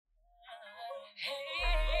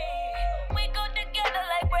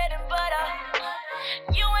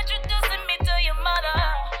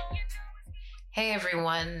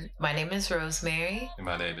everyone. My name is Rosemary. And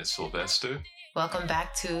my name is Sylvester. Welcome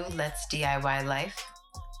back to Let's DIY Life.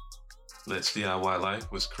 Let's DIY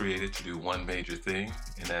Life was created to do one major thing,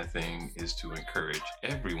 and that thing is to encourage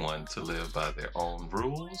everyone to live by their own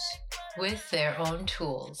rules with their own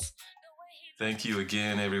tools. Thank you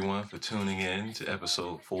again, everyone, for tuning in to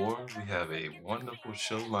episode 4. We have a wonderful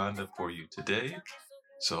show lined up for you today.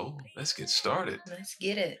 So let's get started. Let's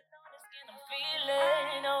get it.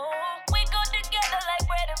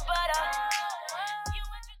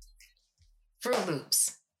 Fruit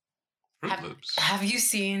Loops. Fruit Loops. Have you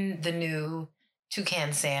seen the new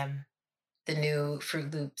Toucan Sam? The new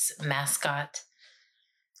Fruit Loops mascot?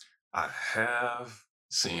 I have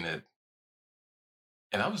seen it.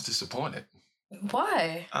 And I was disappointed.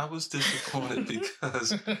 Why? I was disappointed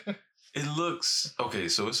because it looks... Okay,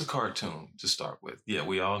 so it's a cartoon to start with. Yeah,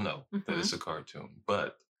 we all know that it's a cartoon.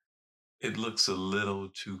 But it looks a little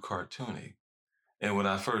too cartoony. And when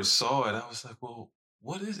I first saw it, I was like, well,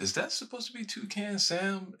 what is that supposed to be Toucan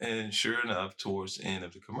Sam? And sure enough, towards the end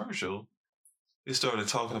of the commercial, it started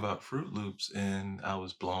talking about Fruit Loops, and I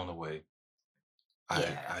was blown away.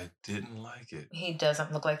 I didn't like it. He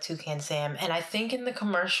doesn't look like Toucan Sam. And I think in the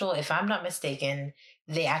commercial, if I'm not mistaken,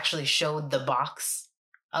 they actually showed the box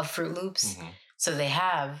of Fruit Loops. Mm-hmm. So they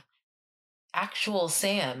have actual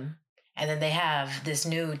Sam, and then they have this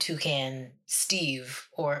new Toucan Steve,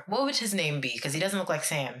 or what would his name be? Because he doesn't look like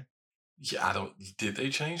Sam. Yeah, did they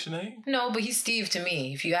change the name? No, but he's Steve to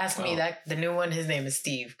me. If you ask me, that the new one, his name is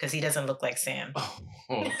Steve, because he doesn't look like Sam. Oh,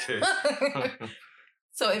 okay.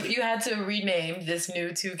 So if you had to rename this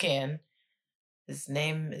new toucan, his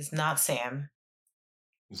name is not Sam.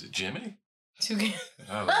 Is it Jimmy? Toucan.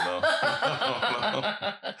 I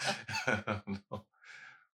don't know.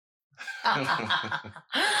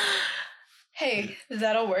 Hey,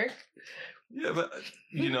 that'll work. Yeah, but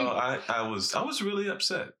I was really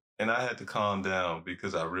upset, and I had to calm down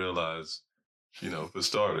because I realized, for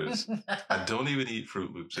starters, I don't even eat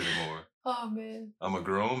Fruit Loops anymore. Oh man, I'm a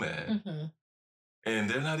grown man. Mm-hmm. And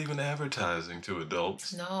they're not even advertising to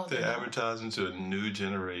adults. No. They're advertising to a new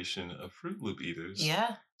generation of Fruit Loop eaters.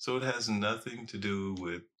 Yeah. So it has nothing to do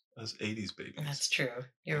with us 80s babies. That's true.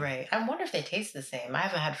 You're right. I wonder if they taste the same. I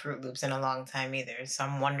haven't had Fruit Loops in a long time either. So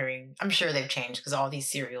I'm wondering. I'm sure they've changed because all these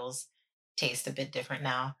cereals taste a bit different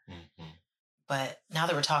now. Mm-hmm. But now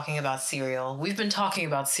that we're talking about cereal, we've been talking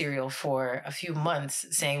about cereal for a few months,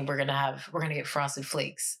 saying we're gonna get Frosted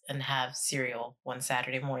Flakes and have cereal one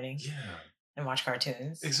Saturday morning. Yeah. And watch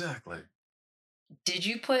cartoons. Exactly.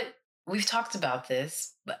 We've talked about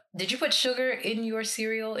this, but did you put sugar in your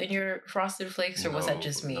cereal, in your Frosted Flakes, or was that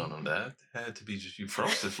just me? No, that had to be just you.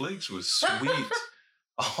 Frosted Flakes was sweet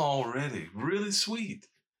already, really sweet.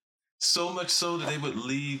 So much so that they would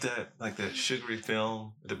leave that sugary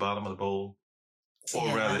film at the bottom of the bowl, or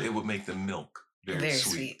rather it would make the milk very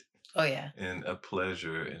sweet. Oh, yeah. And a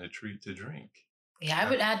pleasure and a treat to drink. Yeah, I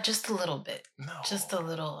would add just a little bit. No. Just a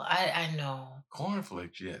little. I know.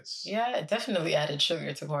 Cornflakes, yes. Yeah, I definitely added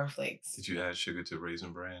sugar to cornflakes. Did you add sugar to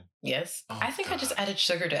Raisin Bran? Yes. Oh, I think God. I just added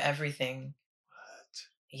sugar to everything. What?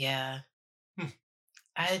 Yeah.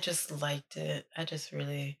 I just liked it. I just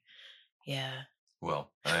really, yeah.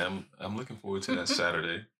 Well, I'm looking forward to that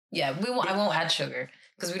Saturday. Yeah, I won't add sugar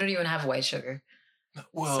because we don't even have white sugar.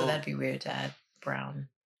 Well, so that'd be weird to add brown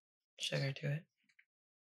sugar to it.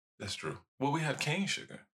 That's true. Well, we have cane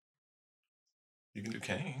sugar. You can do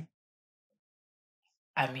cane.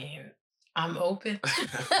 I mean, I'm open.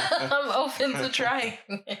 I'm open to trying.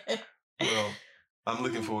 Well, I'm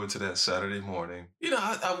looking forward to that Saturday morning.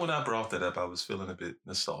 When I brought that up, I was feeling a bit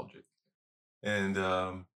nostalgic. And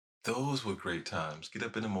those were great times. Get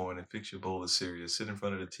up in the morning, fix your bowl of cereal, sit in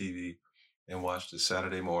front of the TV, and watch the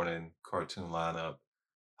Saturday morning cartoon lineup.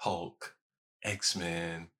 Hulk,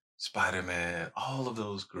 X-Men, Spider-Man, all of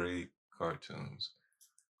those great cartoons.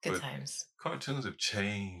 Good times. Cartoons have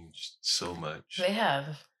changed so much. They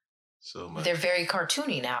have. So much. They're very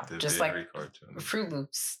cartoony now. They're just very like cartoony. Fruit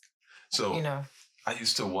Loops. So, I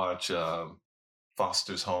used to watch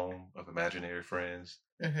Foster's Home of Imaginary Friends.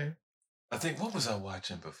 Mm-hmm. I think, what was I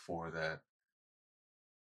watching before that?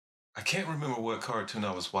 I can't remember what cartoon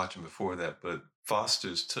I was watching before that, but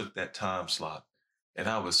Foster's took that time slot, and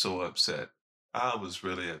I was so upset. I was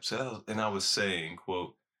really upset. I was saying,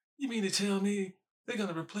 quote, "You mean to tell me they're going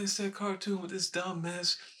to replace that cartoon with this dumb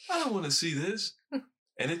mess? I don't want to see this."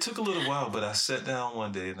 And it took a little while, but I sat down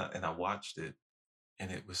one day and I watched it,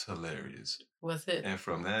 and it was hilarious. Was it? And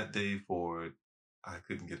from that day forward, I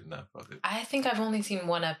couldn't get enough of it. I think I've only seen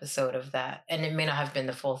one episode of that, and it may not have been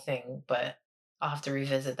the full thing, but I'll have to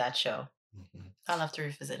revisit that show. Mm-hmm. I'll have to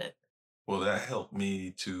revisit it. Well, that helped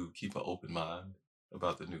me to keep an open mind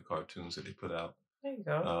about the new cartoons that they put out. There you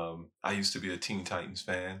go. I used to be a Teen Titans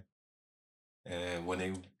fan, and when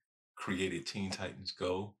they created Teen Titans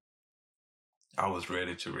Go, I was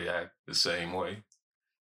ready to react the same way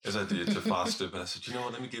as I did to Foster, but I said, you know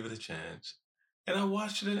what, let me give it a chance. And I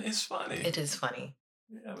watched it, and it's funny. It is funny.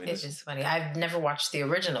 Yeah, I mean, it is funny. I've never watched the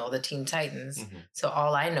original, the Teen Titans, so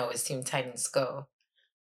all I know is Teen Titans Go.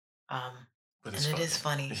 But and it is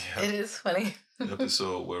funny. Yeah. It is funny. The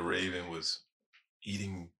episode where Raven was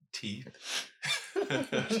eating teeth.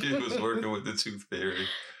 She was working with the Tooth Fairy.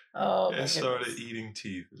 Oh, and started eating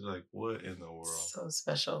teeth. It's like, what in the world? So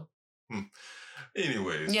special.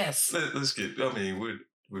 Anyways, yes. Let's get. I mean,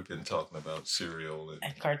 we've been talking about cereal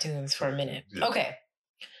and cartoons for a minute. Yeah. Okay,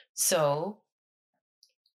 so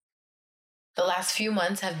the last few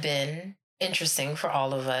months have been interesting for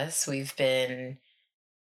all of us. We've been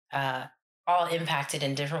all impacted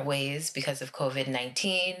in different ways because of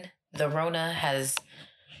COVID-19. The Rona has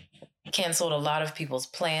canceled a lot of people's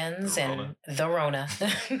plans, and the Rona.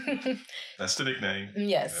 That's the nickname.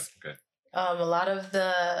 Yes. Yeah, okay. A lot of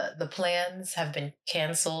the plans have been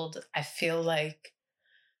canceled. I feel like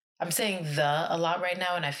I'm saying a lot right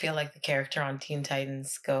now, and I feel like the character on Teen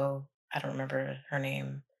Titans Go, I don't remember her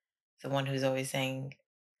name, the one who's always saying,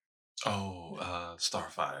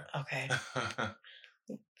 Starfire. Okay.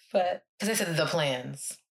 But because I said the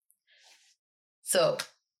plans. So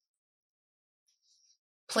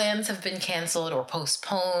plans have been canceled or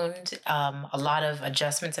postponed. A lot of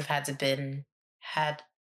adjustments have had to been had.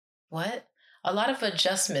 What? A lot of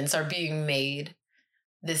adjustments are being made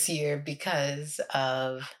this year because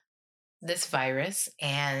of this virus,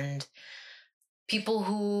 and people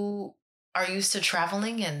who are used to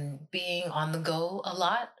traveling and being on the go a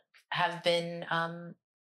lot have been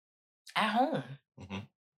at home. Mm-hmm.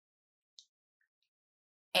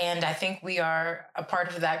 And I think we are a part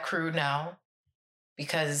of that crew now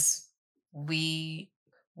because we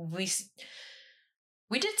did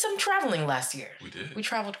some traveling last year. We did. We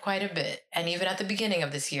traveled quite a bit. And even at the beginning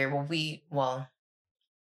of this year, we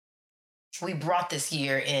brought this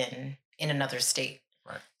year in another state.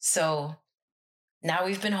 Right. So now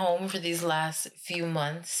we've been home for these last few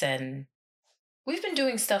months, and we've been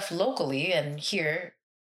doing stuff locally and here.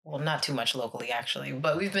 Well, not too much locally, actually,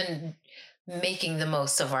 but we've been making the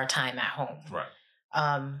most of our time at home. Right.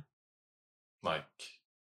 Like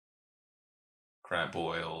crab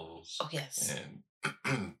boils. Oh, yes.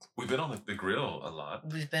 And we've been on the grill a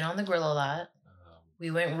lot. We've been on the grill a lot.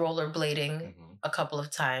 We went rollerblading a couple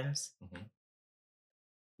of times. Mm-hmm.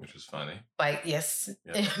 Which was funny. Like, yes,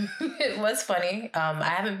 yep. It was funny. I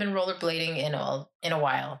haven't been rollerblading in a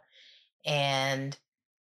while. And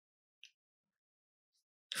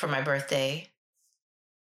for my birthday,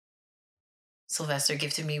 Sylvester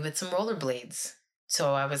gifted me with some rollerblades.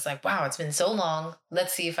 So I was like, wow, it's been so long.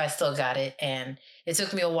 Let's see if I still got it. And it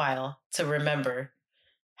took me a while to remember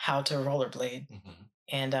how to rollerblade. Mm-hmm.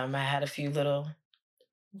 And I had a few little,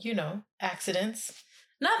 accidents.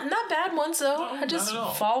 Not bad ones, though. No, I just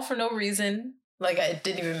fall for no reason. Like, it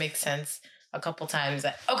didn't even make sense a couple times.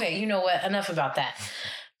 Okay, you know what? Enough about that.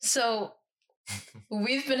 So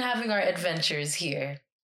we've been having our adventures here,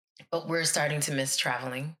 but we're starting to miss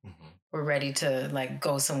traveling. Mm-hmm. We're ready to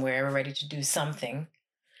go somewhere. We're ready to do something.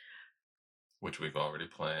 Which we've already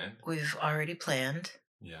planned. We've already planned.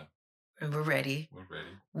 Yeah. And we're ready. We're ready.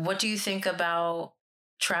 What do you think about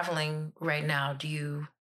traveling right now? Do you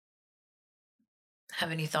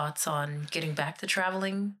have any thoughts on getting back to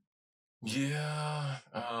traveling? Yeah.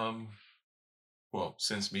 Well,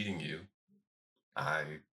 since meeting you, I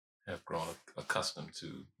have grown accustomed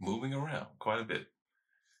to moving around quite a bit.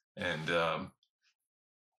 And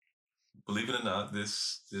believe it or not,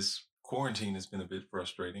 this quarantine has been a bit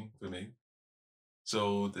frustrating for me.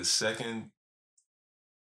 So the second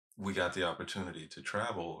we got the opportunity to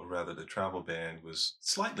travel, or rather the travel ban was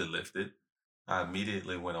slightly lifted, I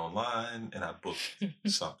immediately went online and I booked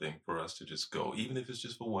something for us to just go. Even if it's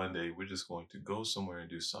just for one day, we're just going to go somewhere and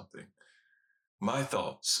do something. My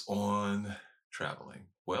thoughts on traveling.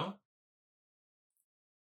 Well,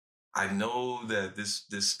 I know that this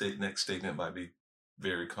next statement might be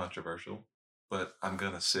very controversial, but I'm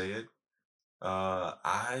going to say it.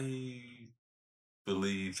 I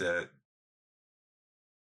believe that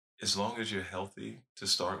as long as you're healthy to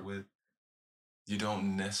start with, you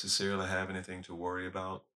don't necessarily have anything to worry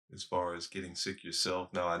about as far as getting sick yourself.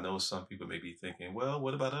 Now, I know some people may be thinking, well,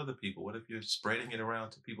 what about other people? What if you're spreading it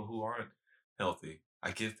around to people who aren't healthy?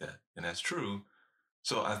 I get that, and that's true.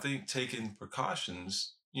 So I think taking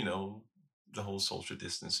precautions, the whole social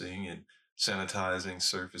distancing and sanitizing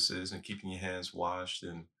surfaces and keeping your hands washed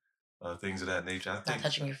and things of that nature. I think not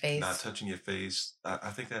touching your face. Not touching your face. I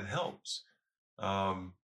think that helps.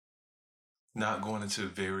 Not going into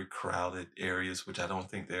very crowded areas, which I don't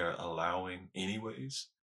think they're allowing anyways.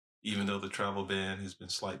 Even though the travel ban has been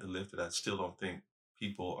slightly lifted, I still don't think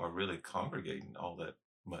people are really congregating all that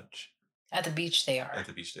much. At the beach, they are. At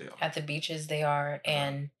the beach, they are. At the beaches, they are.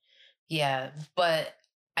 And yeah, but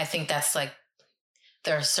I think that's like,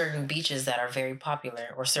 there are certain beaches that are very popular,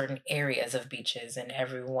 or certain areas of beaches, and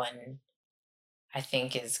everyone, I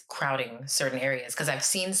think, is crowding certain areas. Because I've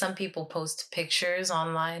seen some people post pictures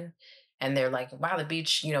online and they're like, wow, the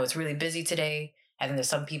beach, it's really busy today. And then there's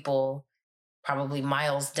some people probably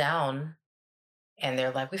miles down and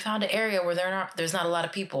they're like, we found an area where there's not a lot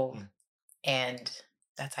of people. And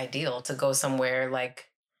that's ideal to go somewhere like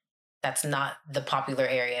that's not the popular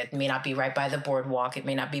area. It may not be right by the boardwalk. It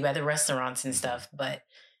may not be by the restaurants and stuff, but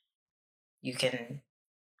you can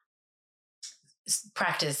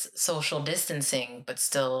practice social distancing, but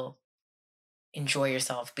still enjoy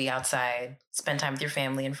yourself, be outside, spend time with your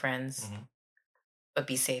family and friends, but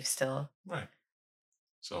be safe still. Right.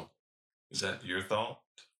 So, is that your thought?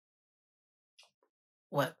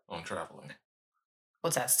 What? On traveling.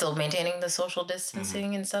 What's that? Still maintaining the social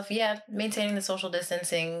distancing and stuff? Yeah, maintaining the social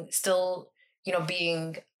distancing, still,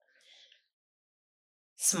 being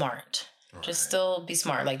smart. Right. Just still be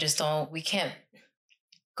smart. Like, we can't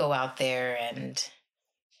go out there and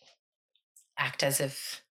act as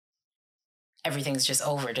if everything's just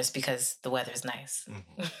over just because the weather's nice.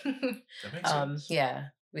 That makes sense. Yeah,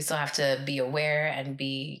 we still have to be aware and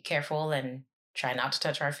be careful and try not to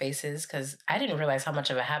touch our faces, because I didn't realize how much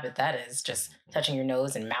of a habit that is, just touching your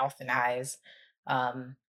nose and mouth and eyes.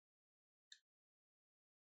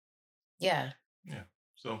 Yeah.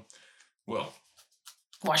 So, well,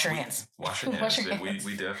 wash your hands. Wash your hands.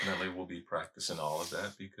 We definitely will be practicing all of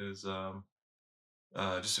that, because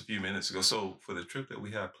just a few minutes ago, so for the trip that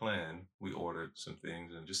we have planned, we ordered some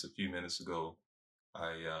things, and just a few minutes ago,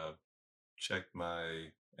 I checked my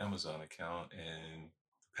Amazon account, and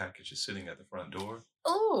the package is sitting at the front door.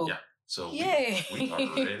 Oh, yeah. So yay! We are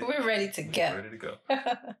ready. We're ready to go. Ready to go.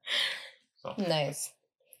 So. Nice.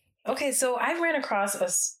 Okay, so I ran across a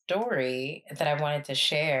story that I wanted to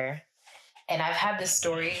share, and I've had this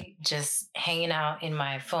story just hanging out in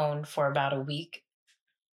my phone for about a week,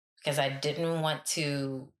 because I didn't want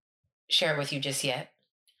to share it with you just yet.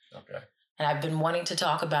 Okay. And I've been wanting to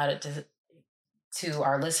talk about it to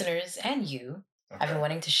our listeners and you. Okay. I've been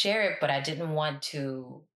wanting to share it, but I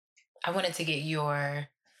wanted to get your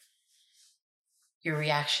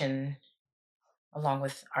reaction along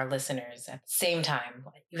with our listeners at the same time,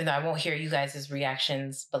 even though I won't hear you guys'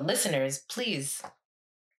 reactions. But listeners, please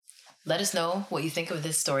let us know what you think of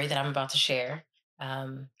this story that I'm about to share.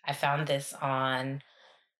 I found this on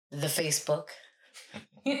the Facebook.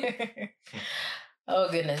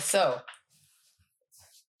 Oh, goodness. So,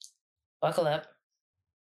 buckle up.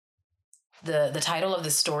 The title of the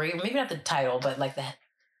story, maybe not the title, but like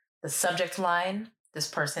the subject line, this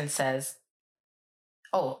person says,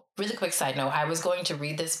 oh, really quick side note, I was going to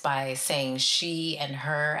read this by saying she and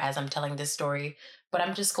her as I'm telling this story, but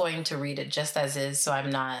I'm just going to read it just as is, so I'm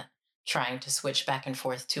not trying to switch back and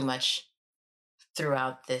forth too much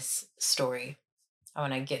throughout this story. I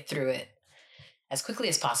want to get through it as quickly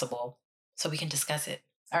as possible so we can discuss it.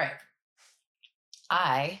 All right.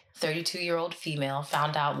 I, 32-year-old female,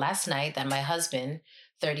 found out last night that my husband,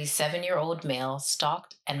 37-year-old male,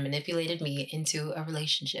 stalked and manipulated me into a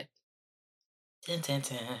relationship. Dun, dun,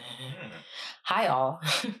 dun. Hi, all.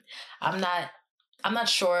 I'm not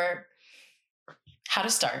sure how to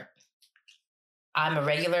start. I'm a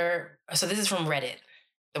regular, so this is from Reddit,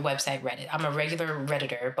 the website Reddit. I'm a regular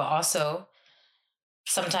Redditor, but also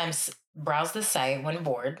sometimes browse the site when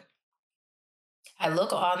bored. I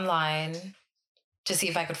look online to see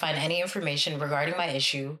if I could find any information regarding my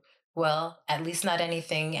issue. Well, at least not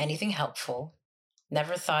anything helpful.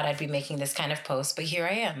 Never thought I'd be making this kind of post, but here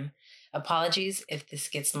I am. Apologies if this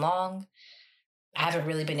gets long. I haven't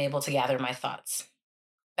really been able to gather my thoughts.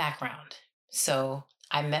 Background. So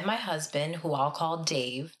I met my husband, who I'll call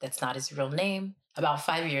Dave, that's not his real name, about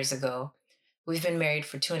 5 years ago. We've been married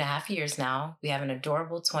for 2.5 years now. We have an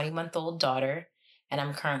adorable 20-month-old daughter, and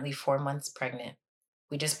I'm currently 4 months pregnant.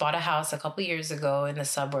 We just bought a house a couple years ago in the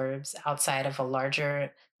suburbs outside of a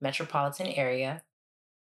larger metropolitan area.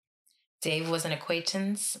 Dave was an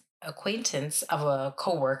acquaintance of a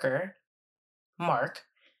coworker, Mark.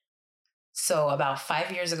 So about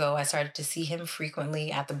 5 years ago, I started to see him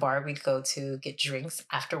frequently at the bar we'd go to get drinks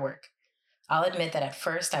after work. I'll admit that at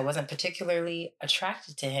first I wasn't particularly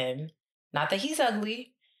attracted to him. Not that he's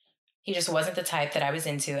ugly. He just wasn't the type that I was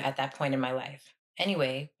into at that point in my life.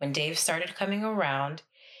 Anyway, when Dave started coming around,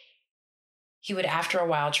 he would, after a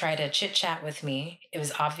while, try to chit chat with me. It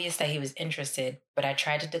was obvious that he was interested, but I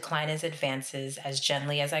tried to decline his advances as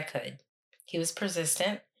gently as I could. He was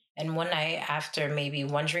persistent, and one night, after maybe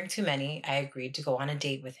one drink too many, I agreed to go on a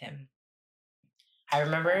date with him. I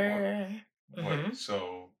remember. Wait,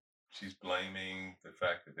 so she's blaming the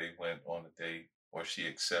fact that they went on a date, or she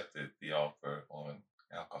accepted the offer on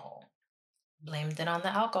alcohol? Blamed it on the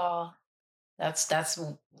alcohol. That's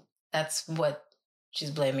what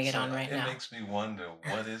she's blaming it on right it now. It makes me wonder,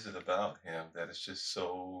 what is it about him that is just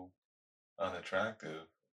so unattractive?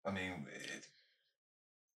 I mean,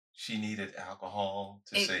 she needed alcohol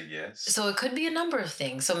to say yes. So it could be a number of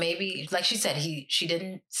things. So maybe, like she said, she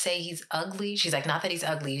didn't say he's ugly. She's like, not that he's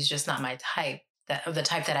ugly, he's just not my type. The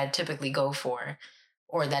type that I'd typically go for,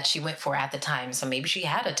 or that she went for at the time. So maybe she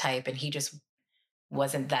had a type and he just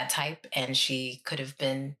wasn't that type, and she could have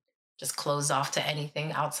been just closed off to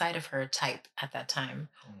anything outside of her type at that time.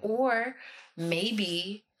 Or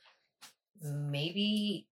maybe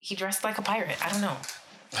he dressed like a pirate. I don't know.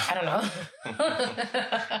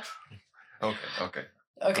 Okay.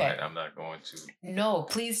 Right, I'm not going to. No,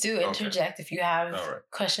 please do interject if you have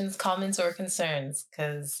questions, comments, or concerns,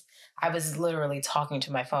 because I was literally talking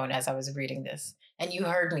to my phone as I was reading this, and you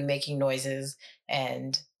heard me making noises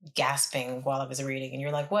and gasping while I was reading, and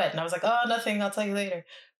you're like, "What?" And I was like, "Oh, nothing. I'll tell you later."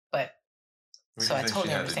 But so I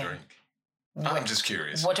totally understand. I'm just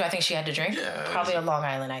curious. What do I think she had to drink? Yeah, probably a Long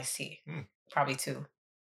Island iced tea. Probably 2.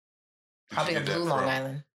 Probably a blue Long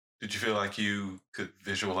Island. Did you feel like you could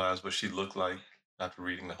visualize what she looked like after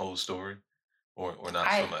reading the whole story, or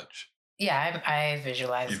not so much? Yeah, I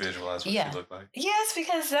visualized. You visualized what she looked like? Yes,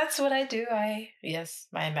 because that's what I do.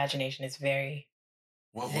 My imagination is very.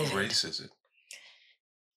 What race is it?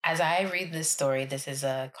 As I read this story, this is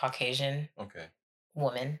a Caucasian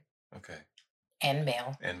woman. Okay. And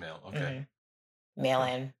male. Okay. Mm-hmm. Male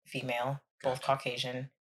and female, both Caucasian.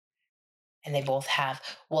 And they both have,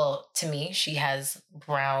 well, to me, she has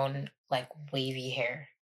brown, like wavy hair,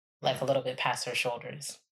 like a little bit past her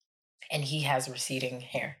shoulders. And he has receding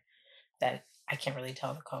hair that I can't really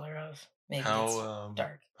tell the color of. Maybe it's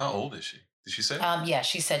dark. How old is she? Did she say? Yeah,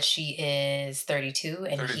 she said she is 32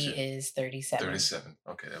 and 32. He is 37. 37.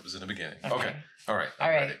 Okay, that was in the beginning. Okay. All right. All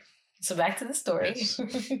right. Ready. So back to the story. Yes.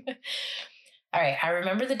 All right. I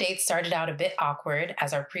remember the date started out a bit awkward,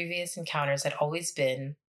 as our previous encounters had always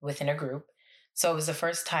been within a group. So it was the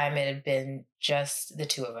first time it had been just the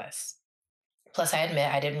two of us. Plus, I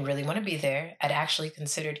admit I didn't really want to be there. I'd actually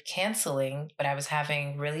considered canceling, but I was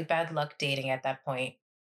having really bad luck dating at that point.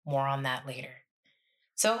 More on that later.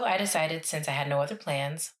 So I decided, since I had no other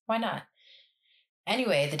plans, why not?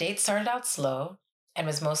 Anyway, the date started out slow and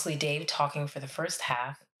was mostly Dave talking for the first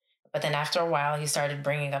half. But then after a while, he started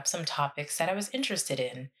bringing up some topics that I was interested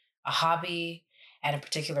in, a hobby and a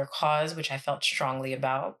particular cause, which I felt strongly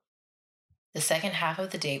about. The second half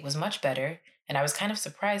of the date was much better, and I was kind of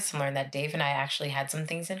surprised to learn that Dave and I actually had some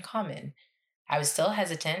things in common. I was still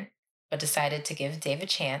hesitant, but decided to give Dave a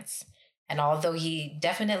chance. And although he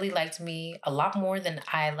definitely liked me a lot more than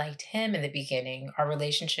I liked him in the beginning, our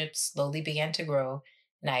relationship slowly began to grow,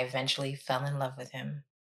 and I eventually fell in love with him.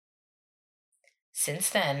 Since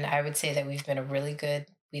then, I would say that we've had a really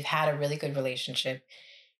good relationship.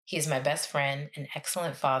 He is my best friend, an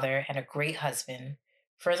excellent father, and a great husband.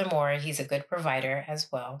 Furthermore, he's a good provider as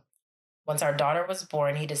well. Once our daughter was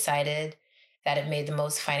born, he decided that it made the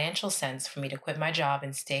most financial sense for me to quit my job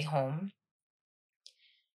and stay home.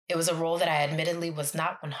 It was a role that I admittedly was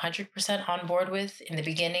not 100% on board with in the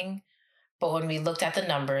beginning, but when we looked at the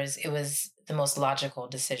numbers, it was the most logical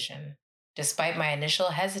decision. Despite my initial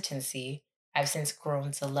hesitancy, I've since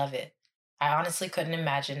grown to love it. I honestly couldn't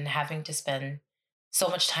imagine having to spend so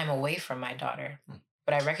much time away from my daughter,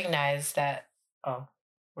 but I recognize that,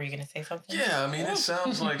 were you going to say something? Yeah, I mean, it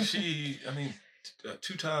sounds like 2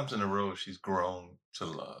 times in a row, she's grown to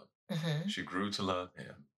love. Mm-hmm. She grew to love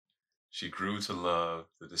him. She grew to love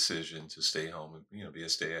the decision to stay home and, be a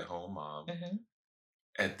stay-at-home mom. Mm-hmm.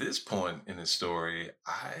 At this point in the story,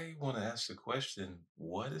 I want to ask the question,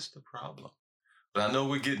 what is the problem? But I know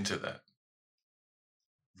we're getting to that.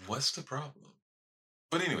 What's the problem?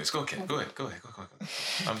 But anyways, go ahead.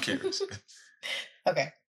 I'm curious.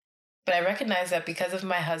 Okay. But I recognize that because of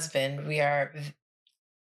my husband, we are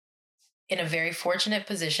in a very fortunate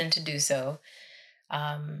position to do so.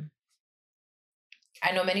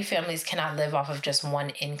 I know many families cannot live off of just one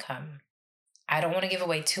income. I don't want to give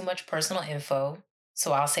away too much personal info,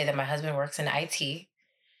 so I'll say that my husband works in IT.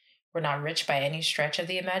 We're not rich by any stretch of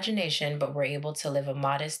the imagination, but we're able to live a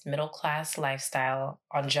modest middle-class lifestyle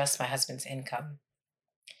on just my husband's income.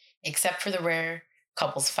 except for the rare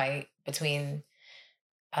couples fight between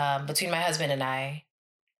my husband and I,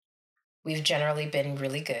 we've generally been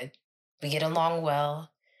really good. We get along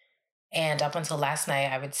well. And up until last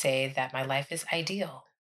night, I would say that my life is ideal.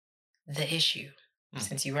 The issue,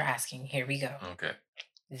 since you were asking, here we go. Okay.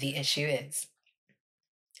 The issue is.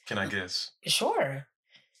 Can I guess? Sure.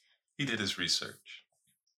 He did his research.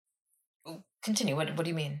 Continue. What do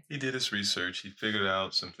you mean? He did his research. He figured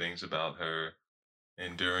out some things about her.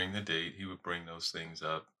 And during the date, he would bring those things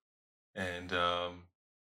up. And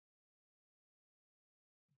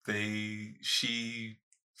she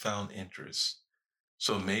found interest.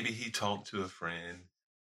 So maybe he talked to a friend.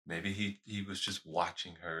 Maybe he was just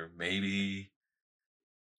watching her. Maybe.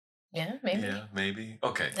 Yeah, maybe. Yeah, maybe.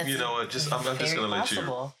 Okay. You know what? I'm just gonna let you.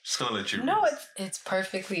 Just gonna let you. No, it's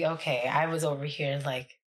perfectly okay. I was over here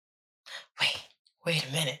like, wait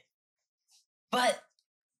a minute. But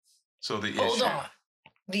so the hold issue. on.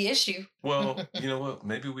 The issue. Well, you know what?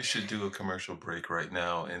 Maybe we should do a commercial break right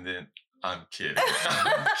now, and then I'm kidding.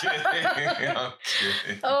 I'm kidding. I'm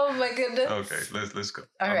kidding. Oh my goodness. Okay, let's go.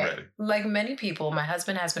 All I'm right. ready. Like many people, my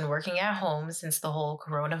husband has been working at home since the whole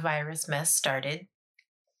coronavirus mess started.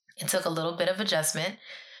 It took a little bit of adjustment,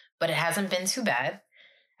 but it hasn't been too bad.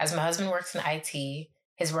 As my husband works in IT,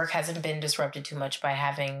 his work hasn't been disrupted too much by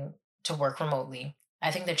having to work remotely.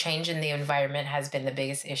 I think the change in the environment has been the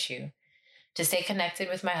biggest issue. To stay connected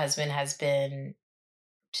with my husband has been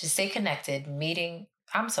to stay connected, meeting.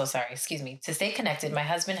 I'm so sorry, excuse me. To stay connected, my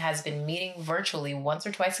husband has been meeting virtually once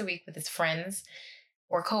or twice a week with his friends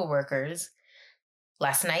or coworkers.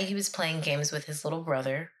 Last night, he was playing games with his little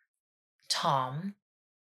brother, Tom,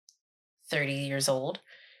 30 years old,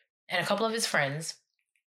 and a couple of his friends.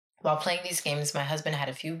 While playing these games, my husband had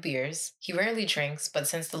a few beers. He rarely drinks, but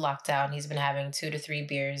since the lockdown, he's been having 2 to 3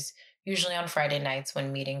 beers, usually on Friday nights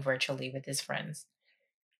when meeting virtually with his friends.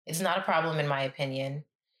 It's not a problem, in my opinion,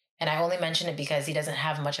 and I only mention it because he doesn't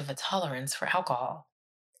have much of a tolerance for alcohol.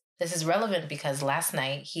 This is relevant because last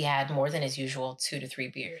night he had more than his usual 2 to 3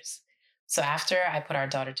 beers. So after I put our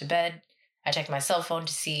daughter to bed, I checked my cell phone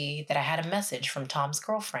to see that I had a message from Tom's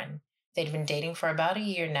girlfriend. They'd been dating for about a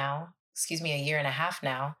year and a half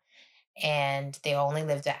now, and they only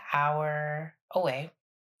lived an hour away.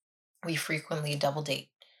 We frequently double date.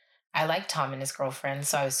 I like Tom and his girlfriend,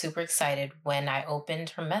 so I was super excited when I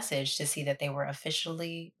opened her message to see that they were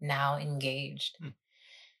officially now engaged.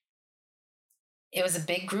 It was a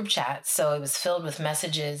big group chat, so it was filled with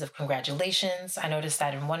messages of congratulations. I noticed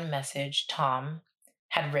that in one message, Tom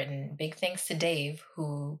had written, "Big thanks to Dave,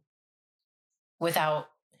 who, without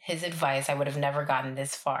his advice, I would have never gotten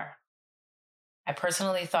this far." I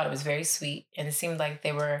personally thought it was very sweet, and it seemed like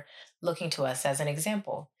they were looking to us as an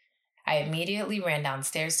example. I immediately ran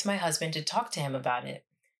downstairs to my husband to talk to him about it.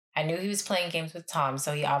 I knew he was playing games with Tom,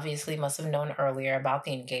 so he obviously must have known earlier about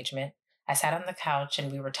the engagement. I sat on the couch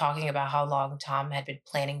and we were talking about how long Tom had been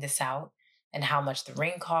planning this out and how much the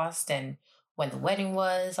ring cost and when the wedding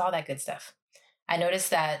was, all that good stuff. I noticed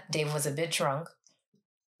that Dave was a bit drunk.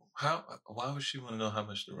 Why would she want to know how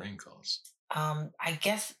much the ring costs? I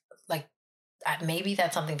guess like maybe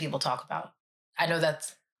that's something people talk about. I know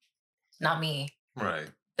that's not me. Right.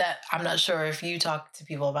 That I'm not sure if you talk to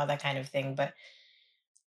people about that kind of thing, but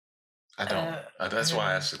I don't. That's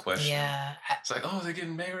why I asked the question. Yeah. It's like, oh, they're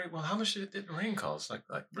getting married. Well, how much did the ring cost? Like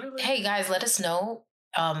really? Hey guys, let us know.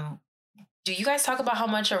 Do you guys talk about how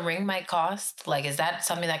much a ring might cost? Like, is that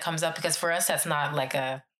something that comes up? Because for us, that's not like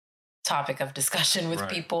a topic of discussion with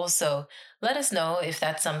people. So let us know if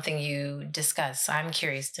that's something you discuss. I'm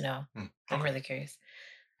curious to know. Okay. I'm really curious.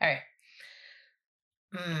 All right.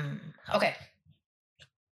 Okay.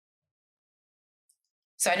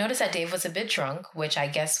 So I noticed that Dave was a bit drunk, which I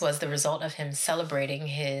guess was the result of him celebrating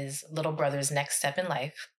his little brother's next step in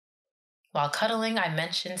life. While cuddling, I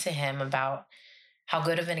mentioned to him about how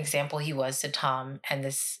good of an example he was to Tom, and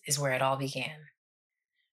this is where it all began.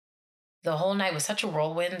 The whole night was such a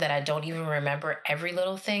whirlwind that I don't even remember every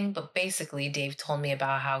little thing, but basically, Dave told me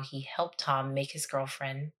about how he helped Tom make his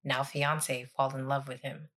girlfriend, now fiance, fall in love with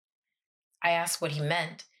him. I asked what he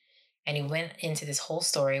meant, and he went into this whole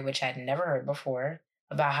story, which I'd never heard before,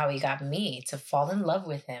 about how he got me to fall in love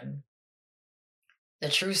with him. The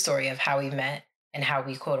true story of how we met and how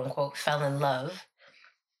we quote unquote fell in love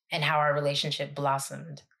and how our relationship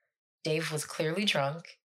blossomed. Dave was clearly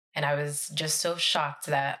drunk, and I was just so shocked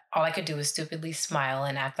that all I could do was stupidly smile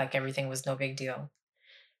and act like everything was no big deal.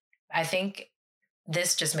 I think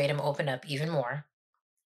this just made him open up even more.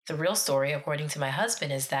 The real story, according to my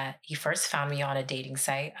husband, is that he first found me on a dating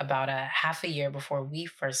site about a half a year before we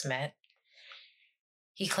first met.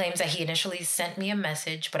 He claims that he initially sent me a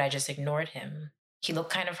message, but I just ignored him. He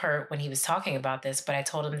looked kind of hurt when he was talking about this, but I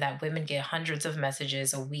told him that women get hundreds of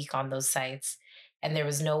messages a week on those sites, and there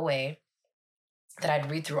was no way that I'd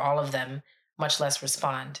read through all of them, much less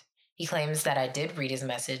respond. He claims that I did read his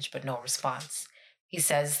message, but no response. He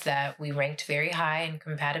says that we ranked very high in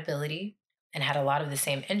compatibility and had a lot of the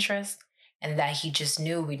same interests, and that he just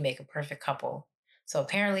knew we'd make a perfect couple. So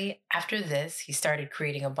apparently, after this, he started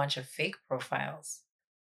creating a bunch of fake profiles.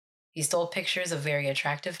 He stole pictures of very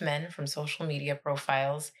attractive men from social media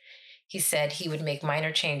profiles. He said he would make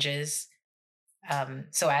minor changes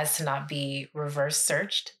so as to not be reverse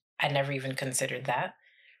searched. I never even considered that.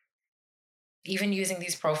 Even using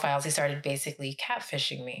these profiles, he started basically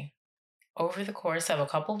catfishing me. Over the course of a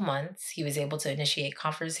couple of months, he was able to initiate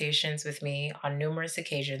conversations with me on numerous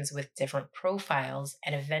occasions with different profiles,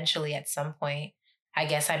 and eventually, at some point, I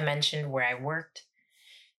guess I mentioned where I worked.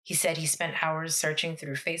 He said he spent hours searching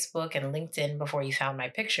through Facebook and LinkedIn before he found my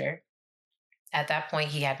picture. At that point,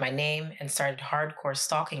 he had my name and started hardcore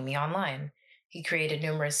stalking me online. He created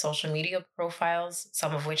numerous social media profiles,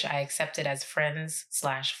 some of which I accepted as friends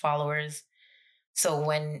slash followers. So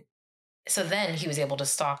then he was able to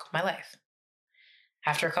stalk my life.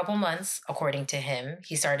 After a couple months, according to him,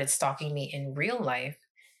 he started stalking me in real life.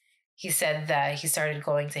 He said that he started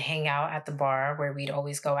going to hang out at the bar where we'd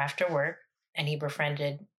always go after work, and he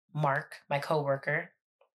befriended Mark, my coworker.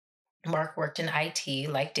 Mark worked in IT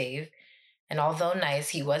like Dave, and although nice,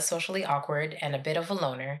 he was socially awkward and a bit of a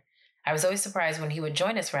loner. I was always surprised when he would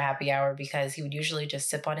join us for happy hour because he would usually just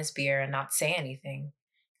sip on his beer and not say anything.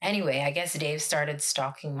 Anyway, I guess Dave started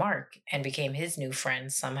stalking Mark and became his new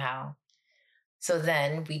friend somehow. So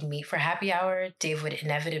then we'd meet for happy hour. Dave would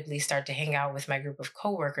inevitably start to hang out with my group of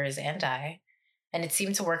coworkers and I. And it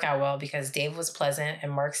seemed to work out well because Dave was pleasant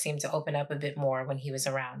and Mark seemed to open up a bit more when he was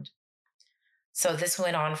around. So this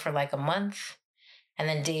went on for like a month. And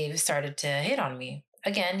then Dave started to hit on me.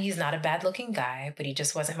 Again, he's not a bad looking guy, but he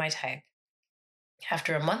just wasn't my type.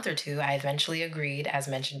 After a month or two, I eventually agreed, as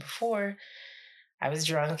mentioned before. I was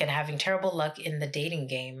drunk and having terrible luck in the dating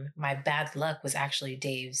game. My bad luck was actually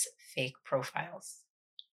Dave's fake profiles.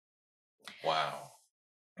 Wow.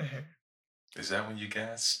 Mm-hmm. Is that when you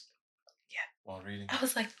gasped? Yeah. While reading? I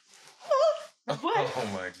was like, oh, what? Oh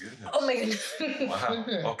my goodness. Oh my goodness. Wow.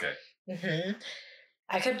 Okay. Mm-hmm.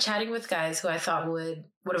 I kept chatting with guys who I thought would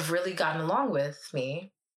have really gotten along with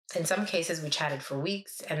me. In some cases, we chatted for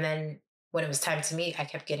weeks, and then when it was time to meet, I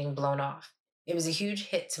kept getting blown off. It was a huge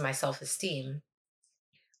hit to my self-esteem.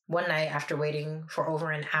 One night, after waiting for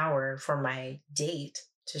over an hour for my date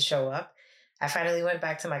to show up, I finally went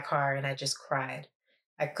back to my car and I just cried.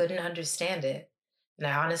 I couldn't understand it, and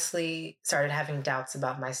I honestly started having doubts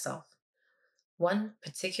about myself. One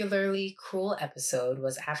particularly cruel episode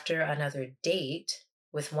was after another date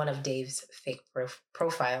with one of Dave's fake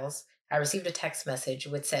profiles. I received a text message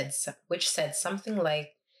which said something like,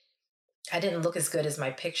 I didn't look as good as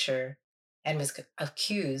my picture, and was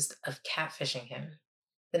accused of catfishing him.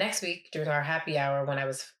 The next week, during our happy hour,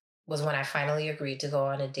 was when I finally agreed to go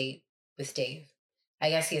on a date with Dave. I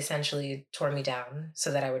guess he essentially tore me down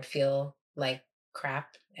so that I would feel like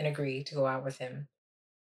crap and agree to go out with him.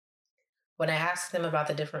 When I asked him about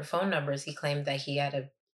the different phone numbers, he claimed that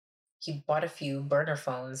he bought a few burner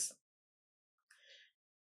phones.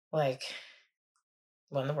 Like,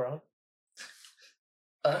 what in the world?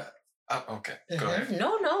 Okay, go ahead.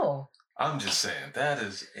 No. I'm just saying, that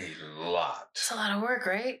is a lot. It's a lot of work,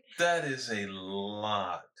 right? That is a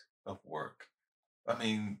lot of work. I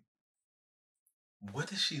mean, what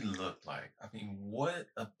does she look like? I mean, what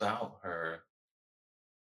about her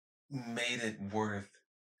made it worth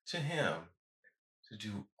to him to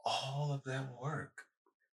do all of that work?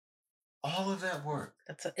 All of that work.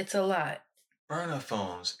 It's a lot. Burner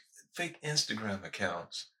phones, fake Instagram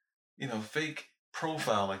accounts, fake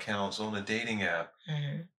profile accounts on a dating app.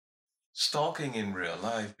 Mm-hmm. Stalking in real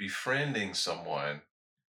life, befriending someone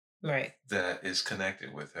that is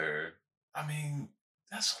connected with her. I mean,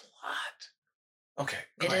 that's a lot. Okay.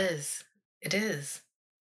 It is.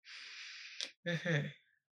 Mm-hmm.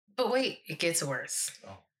 But wait, it gets worse.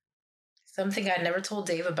 Oh. Something I never told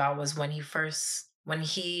Dave about was when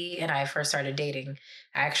he and I first started dating,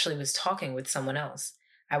 I actually was talking with someone else.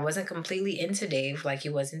 I wasn't completely into Dave like he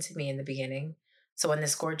was into me in the beginning. So when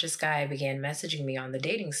this gorgeous guy began messaging me on the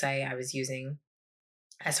dating site I was using,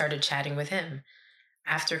 I started chatting with him.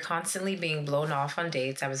 After constantly being blown off on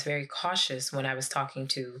dates, I was very cautious when I was talking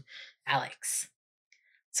to Alex.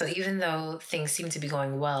 So even though things seemed to be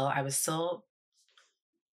going well, I was still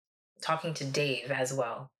talking to Dave as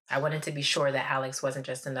well. I wanted to be sure that Alex wasn't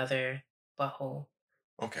just another butthole.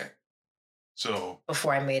 Okay. So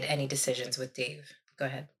before I made any decisions with Dave. Go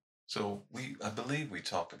ahead. So I believe we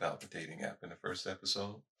talked about the dating app in the first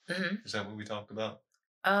episode. Mm-hmm. Is that what we talked about?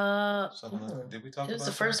 Something like that. Did we talk about it? Was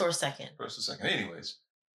the first or second? First or second. Anyways,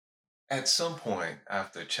 at some point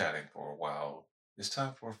after chatting for a while, it's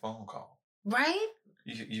time for a phone call. Right?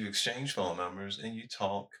 You exchange phone numbers and you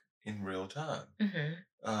talk in real time.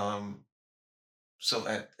 Mm-hmm. So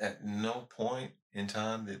at no point in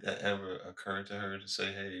time did that ever occur to her to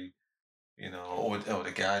say, hey, or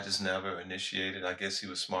the guy just never initiated. I guess he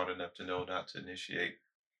was smart enough to know not to initiate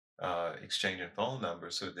exchanging phone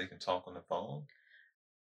numbers so that they can talk on the phone.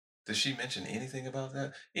 Did she mention anything about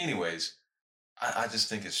that? Anyways, I just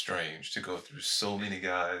think it's strange to go through so many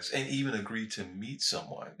guys and even agree to meet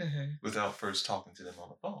someone without first talking to them on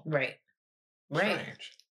the phone. Right.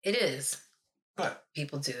 Strange. It is. But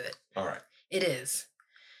people do it. All right. It is.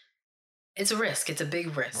 It's a risk. It's a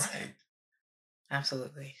big risk. Right.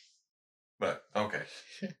 Absolutely. But okay.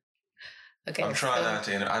 Okay. I'm trying not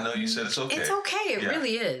to. I know you said it's okay. It's okay. It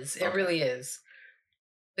really is. It really is.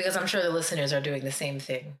 Because I'm sure the listeners are doing the same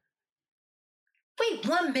thing. Wait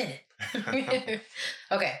 1 minute.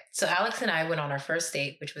 Okay. So Alex and I went on our first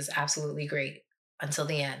date, which was absolutely great until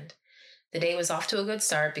the end. The day was off to a good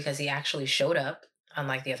start because he actually showed up,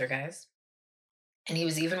 unlike the other guys. And he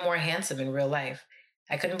was even more handsome in real life.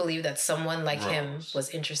 I couldn't believe that someone like him was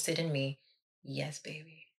interested in me. Yes,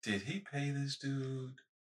 baby. Did he pay this dude?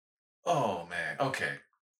 Oh, man. Okay.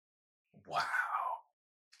 Wow.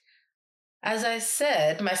 As I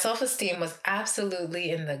said, my self-esteem was absolutely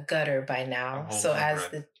in the gutter by now.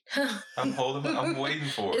 I'm waiting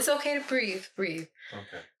for it. It's okay to breathe.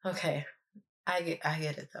 Okay. I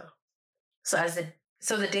get it though.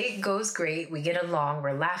 So the date goes great. We get along.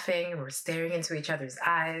 We're laughing and we're staring into each other's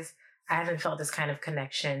eyes. I haven't felt this kind of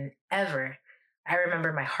connection ever. I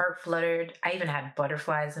remember my heart fluttered. I even had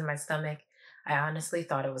butterflies in my stomach. I honestly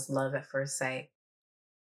thought it was love at first sight.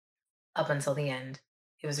 Up until the end.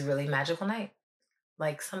 It was a really magical night.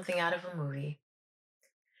 Like something out of a movie.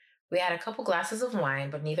 We had a couple glasses of wine,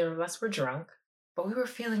 but neither of us were drunk. But we were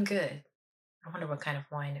feeling good. I wonder what kind of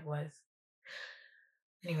wine it was.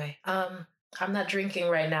 Anyway, I'm not drinking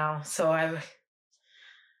right now, so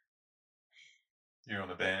You're on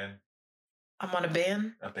a ban? I'm on a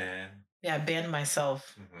ban? A ban? Yeah, I banned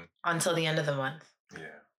myself until the end of the month.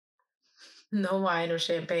 Yeah. No wine or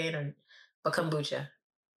champagne but kombucha.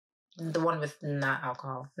 The one with not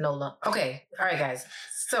alcohol. No love. Okay. All right, guys.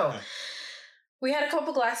 So we had a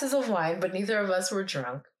couple glasses of wine, but neither of us were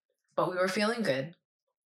drunk. But we were feeling good.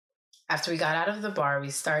 After we got out of the bar,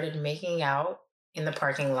 we started making out in the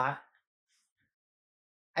parking lot.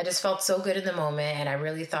 I just felt so good in the moment, and I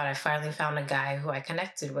really thought I finally found a guy who I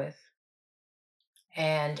connected with.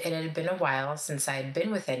 And it had been a while since I had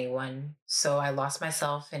been with anyone, so I lost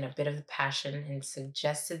myself in a bit of the passion and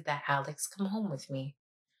suggested that Alex come home with me.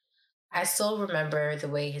 I still remember the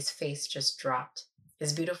way his face just dropped.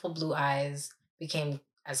 His beautiful blue eyes became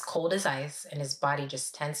as cold as ice, and his body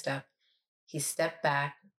just tensed up. He stepped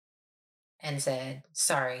back and said,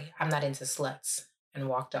 "Sorry, I'm not into sluts," and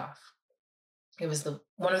walked off. It was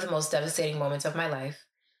one of the most devastating moments of my life.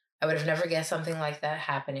 I would have never guessed something like that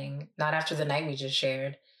happening, not after the night we just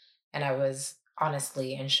shared, and I was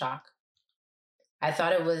honestly in shock. I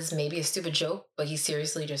thought it was maybe a stupid joke, but he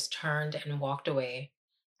seriously just turned and walked away.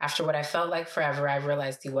 After what I felt like forever, I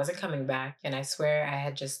realized he wasn't coming back, and I swear I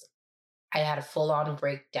had a full-on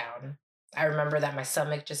breakdown. I remember that my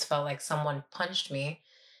stomach just felt like someone punched me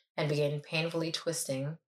and began painfully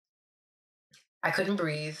twisting. I couldn't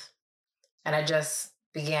breathe, and I just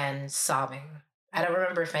began sobbing. I don't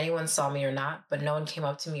remember if anyone saw me or not, but no one came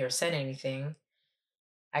up to me or said anything.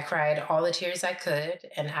 I cried all the tears I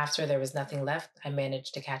could, and after there was nothing left, I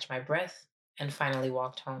managed to catch my breath and finally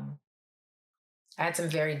walked home. I had some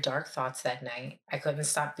very dark thoughts that night. I couldn't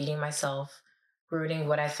stop beating myself, ruining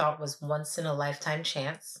what I thought was once in a lifetime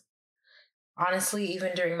chance. Honestly,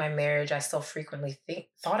 even during my marriage, I still frequently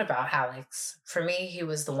thought about Alex. For me, he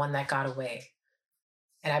was the one that got away,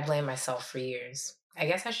 and I blamed myself for years. I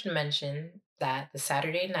guess I should mention that the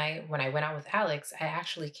Saturday night when I went out with Alex, I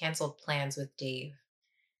actually canceled plans with Dave.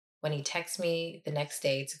 When he texted me the next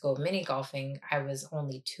day to go mini golfing, I was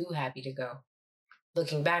only too happy to go.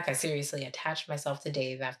 Looking back, I seriously attached myself to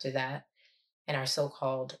Dave after that, and our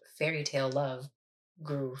so-called fairy tale love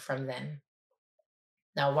grew from then.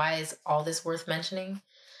 Now, why is all this worth mentioning?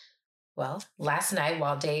 Well, last night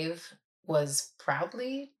while Dave was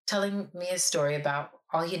proudly telling me a story about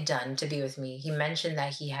all he'd done to be with me, he mentioned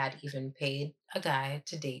that he had even paid a guy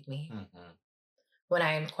to date me. When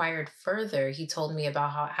I inquired further, he told me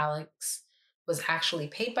about how Alex was actually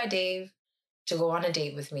paid by Dave to go on a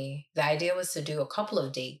date with me. The idea was to do a couple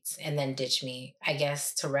of dates and then ditch me, I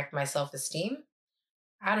guess to wreck my self esteem.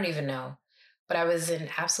 I don't even know. But I was in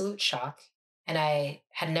absolute shock. And I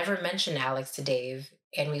had never mentioned Alex to Dave.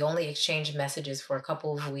 And we only exchanged messages for a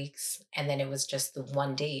couple of weeks. And then it was just the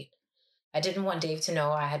one date. I didn't want Dave to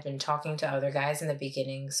know I had been talking to other guys in the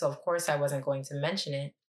beginning. So, of course, I wasn't going to mention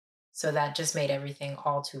it. So that just made everything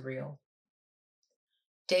all too real.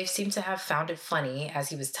 Dave seemed to have found it funny as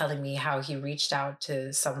he was telling me how he reached out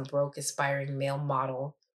to some broke aspiring male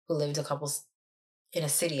model who lived in a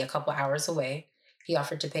city a couple hours away. He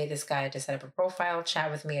offered to pay this guy to set up a profile, chat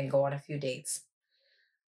with me, and go on a few dates.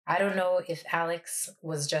 I don't know if Alex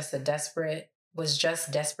was just desperate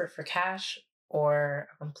for cash or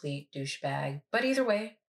a complete douchebag, but either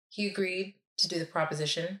way, he agreed to do the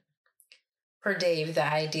proposition. Per Dave, the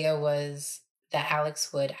idea was that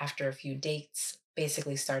Alex would, after a few dates,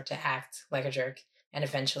 basically start to act like a jerk and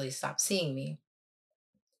eventually stop seeing me.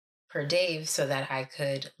 Per Dave, so that I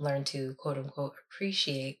could learn to quote unquote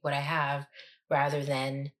appreciate what I have rather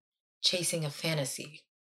than chasing a fantasy.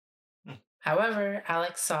 Hmm. However,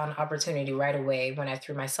 Alex saw an opportunity right away when I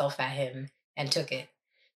threw myself at him and took it.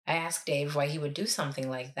 I asked Dave why he would do something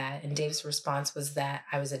like that, and Dave's response was that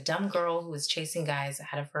I was a dumb girl who was chasing guys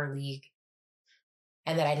out of her league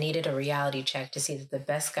and that I needed a reality check to see that the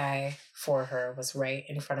best guy for her was right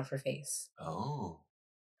in front of her face. Oh.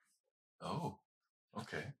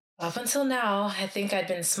 Okay. Up until now, I think I'd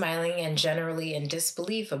been smiling and generally in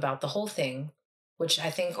disbelief about the whole thing, which I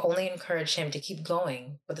think only encouraged him to keep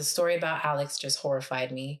going. But the story about Alex just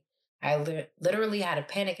horrified me. I literally had a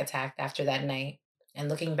panic attack after that night. And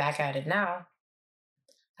looking back at it now,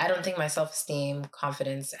 I don't think my self esteem,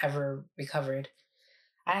 confidence ever recovered.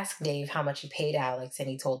 I asked Dave how much he paid Alex, and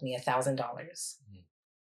he told me $1,000. Mm.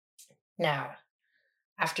 Now,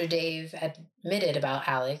 after Dave admitted about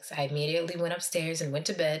Alex, I immediately went upstairs and went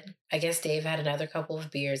to bed. I guess Dave had another couple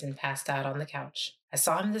of beers and passed out on the couch. I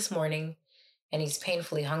saw him this morning, and he's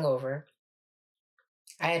painfully hungover.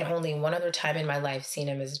 I had only one other time in my life seen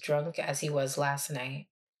him as drunk as he was last night,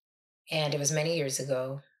 and it was many years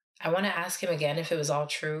ago. I want to ask him again if it was all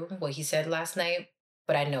true, what he said last night,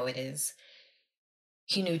 but I know it is.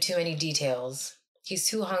 He knew too many details. He's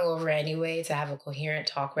too hungover anyway to have a coherent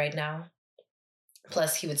talk right now.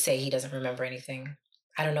 Plus, he would say he doesn't remember anything.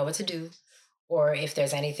 I don't know what to do, or if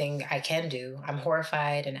there's anything I can do. I'm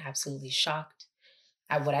horrified and absolutely shocked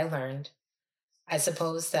at what I learned. I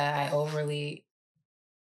suppose that I overly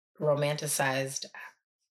romanticized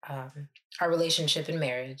our relationship and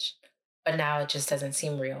marriage, but now it just doesn't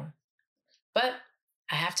seem real. But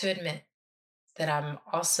I have to admit that I'm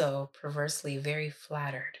also perversely very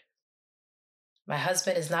flattered. My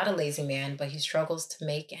husband is not a lazy man, but he struggles to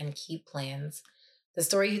make and keep plans. The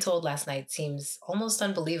story he told last night seems almost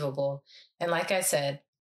unbelievable. And like I said,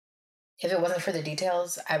 if it wasn't for the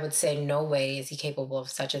details, I would say no way is he capable of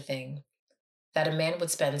such a thing. That a man would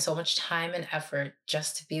spend so much time and effort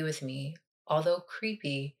just to be with me, although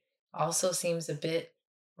creepy, also seems a bit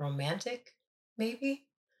romantic, maybe?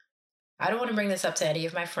 I don't want to bring this up to any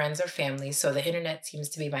of my friends or family, so the internet seems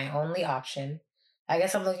to be my only option. I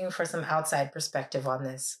guess I'm looking for some outside perspective on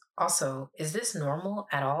this. Also, is this normal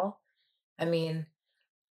at all? I mean,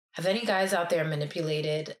 have any guys out there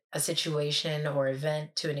manipulated a situation or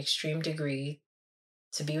event to an extreme degree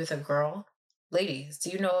to be with a girl? Ladies,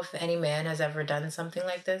 do you know if any man has ever done something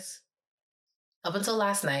like this? Up until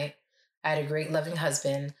last night, I had a great loving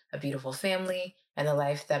husband, a beautiful family, and the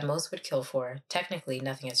life that most would kill for. Technically,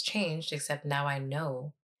 nothing has changed except now I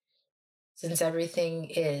know. Since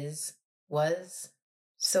was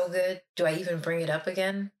so good, do I even bring it up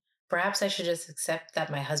again? Perhaps I should just accept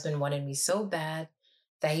that my husband wanted me so bad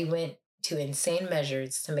that he went to insane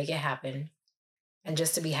measures to make it happen, and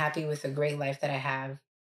just to be happy with the great life that I have.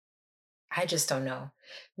 I just don't know.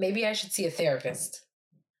 Maybe I should see a therapist.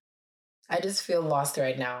 I just feel lost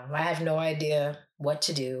right now. I have no idea what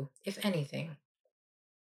to do, if anything.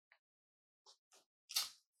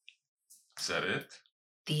 Is that it?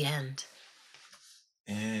 The end.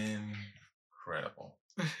 Incredible.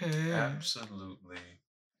 Mm-hmm. Absolutely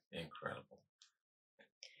incredible.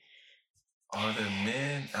 Are there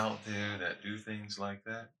men out there that do things like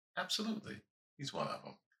that? Absolutely. He's one of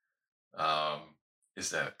them. Is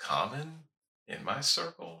that common in my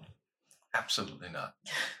circle? Absolutely not.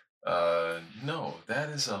 No, that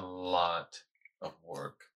is a lot of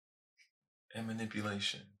work and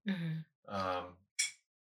manipulation. Mm-hmm.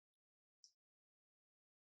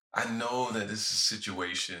 I know that this is a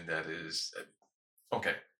situation that is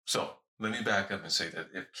okay. So let me back up and say that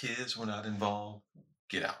if kids were not involved,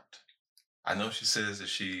 get out. I know she says that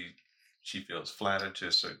she feels flattered to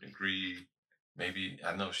a certain degree. Maybe,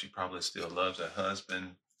 I know she probably still loves her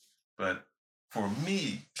husband, but for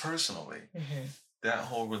me personally, that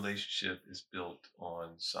whole relationship is built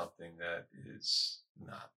on something that is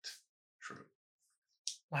not true.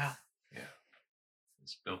 Wow. Yeah.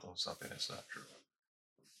 It's built on something that's not true.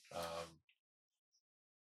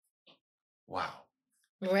 Wow.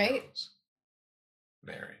 Right?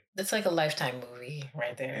 Mary. That's like a Lifetime movie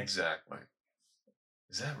right there. Exactly.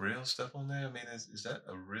 Is that real stuff on there? I mean, is that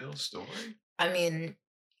a real story? I mean,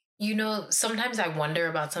 sometimes I wonder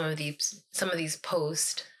about some of these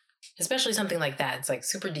posts, especially something like that. It's like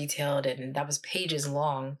super detailed and that was pages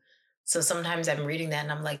long. So sometimes I'm reading that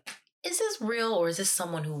and I'm like, is this real or is this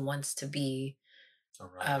someone who wants to be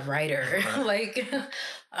a writer? Like,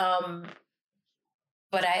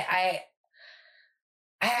 but I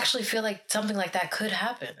actually feel like something like that could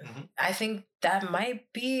happen. I think that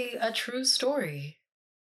might be a true story.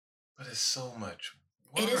 But it's so much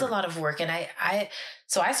work. It is a lot of work. And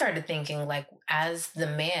so I started thinking, like, as the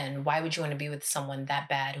man, why would you want to be with someone that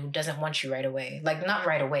bad who doesn't want you right away? Like, not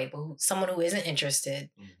right away, but someone who isn't interested,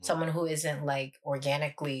 someone who isn't like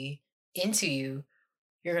organically into you.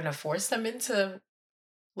 You're going to force them into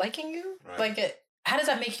liking you? Right. Like, how does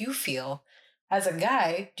that make you feel? As a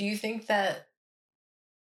guy, do you think that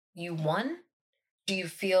you won? Do you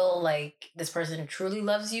feel like this person truly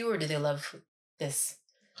loves you, or do they love this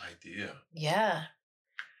idea? Yeah.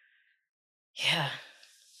 Yeah.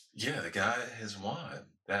 Yeah, the guy has won.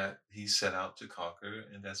 That he set out to conquer,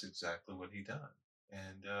 and that's exactly what he done.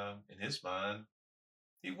 And in his mind,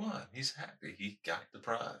 he won. He's happy. He got the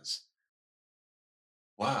prize.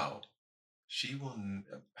 Wow. She will.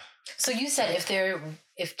 So you said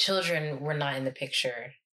if children were not in the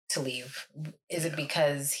picture to leave, is it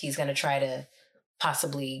because he's going to try to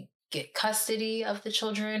possibly get custody of the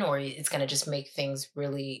children, or it's going to just make things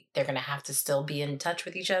really, they're going to have to still be in touch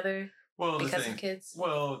with each other because of kids?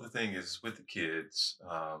 Well, the thing is with the kids,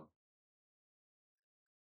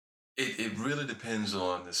 it really depends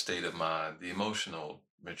on the state of mind, the emotional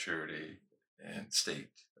maturity and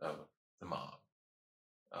state of the mom.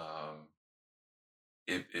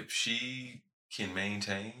 If she can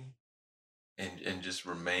maintain and just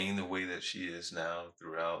remain the way that she is now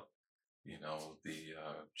throughout, the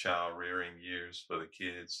child rearing years for the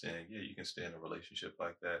kids, and yeah, you can stay in a relationship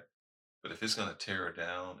like that. But if it's going to tear her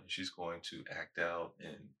down and she's going to act out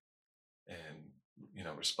and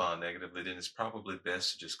respond negatively, then it's probably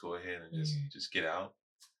best to just go ahead and just get out.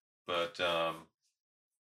 But for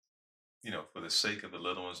the sake of the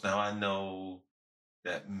little ones, now I know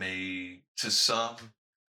that to some,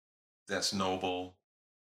 that's noble.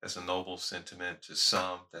 That's a noble sentiment. To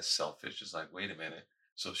some, that's selfish. It's like, wait a minute.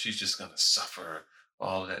 So she's just going to suffer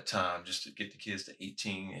all of that time just to get the kids to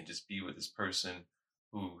 18 and just be with this person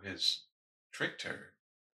who has tricked her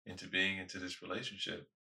into being into this relationship.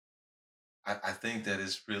 I think that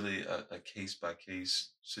is really a case by case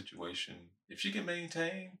situation. If she can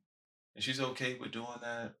maintain and she's okay with doing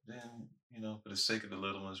that, then, for the sake of the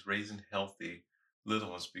little ones, raising healthy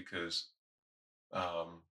little ones, because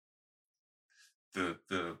um, the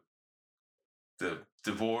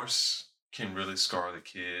divorce can really scar the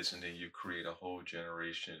kids, and then you create a whole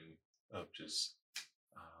generation of just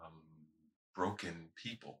broken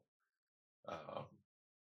people.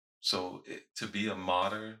 So to be a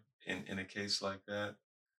martyr in a case like that,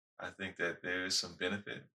 I think that there is some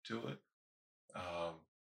benefit to it.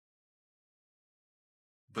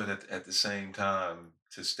 But at the same time,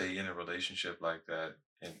 to stay in a relationship like that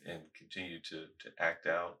and continue to act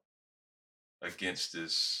out against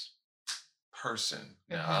this person.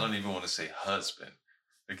 Now, I don't even want to say husband,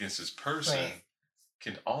 against this person,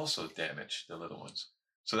 can also damage the little ones.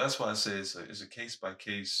 So that's why I say it's a case by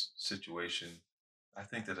case situation. I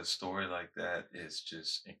think that a story like that is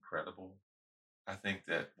just incredible. I think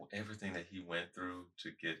that everything that he went through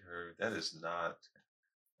to get her, that is not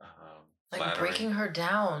like flattering. Breaking her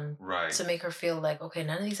down, right, to make her feel like, okay,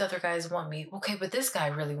 none of these other guys want me. Okay, but this guy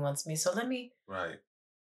really wants me, so let me. Right.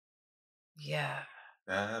 Yeah.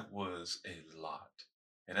 That was a lot,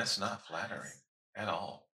 and that's not flattering at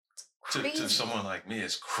all. To someone like me,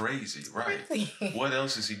 it's crazy, right? What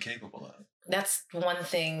else is he capable of? That's one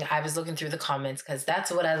thing. I was looking through the comments because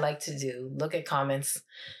that's what I like to do. Look at comments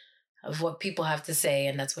of what people have to say,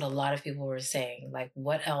 and that's what a lot of people were saying. Like,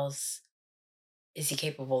 what else is he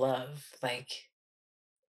capable of? Like,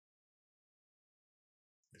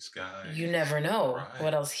 this guy. You never know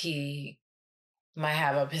what else he might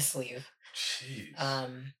have up his sleeve.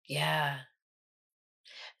 Jeez. Yeah.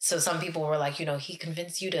 So some people were like, he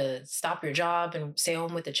convinced you to stop your job and stay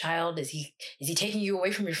home with the child. Is he taking you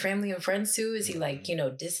away from your family and friends too? Is he like,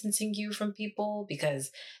 distancing you from people? Because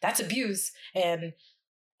that's abuse. And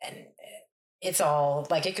it's all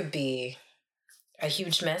like, it could be a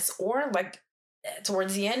huge mess. Or like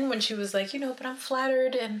towards the end when she was like, but I'm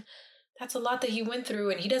flattered, and that's a lot that he went through,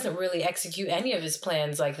 and he doesn't really execute any of his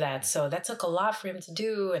plans like that. So that took a lot for him to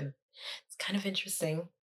do. And it's kind of interesting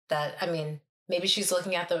that, maybe she's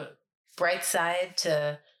looking at the bright side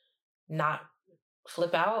to not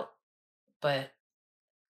flip out, but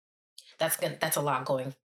that's a lot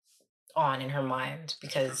going on in her mind,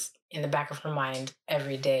 because in the back of her mind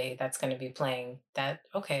every day that's going to be playing that,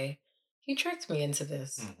 okay, he tricked me into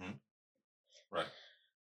this. Mm-hmm. Right.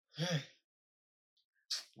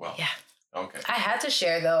 Well, yeah. Okay. I had to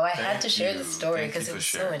share, though. I had to share the story because it was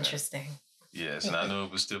so interesting. Yes, and I know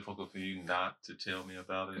it was difficult for you not to tell me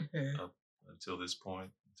about it up until this point,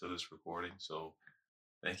 until this recording. So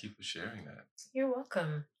thank you for sharing that. You're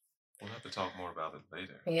welcome. We'll have to talk more about it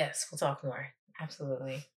later. Yes, we'll talk more.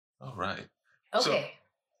 Absolutely. All right. Okay. So,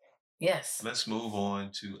 yes. Let's move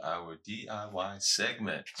on to our DIY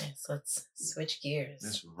segment. Yes, let's switch gears.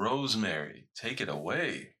 Miss Rosemary, take it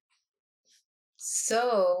away.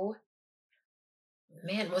 So,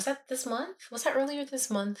 man, was that this month? Was that earlier this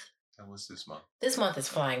month? That was this month. This month is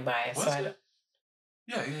flying by. Was it?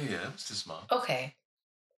 Yeah. It was this month. Okay.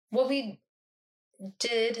 What we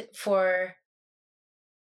did for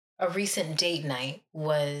a recent date night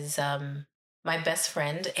was my best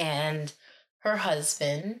friend and her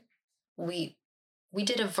husband. We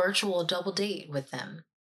did a virtual double date with them.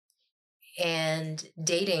 And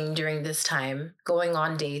dating during this time, going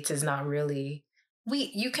on dates is not really...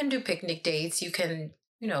 You can do picnic dates. You can,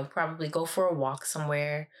 probably go for a walk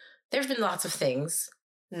somewhere. There have been lots of things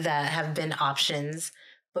that have been options,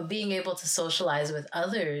 but being able to socialize with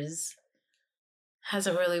others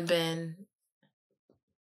hasn't really been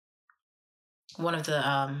one of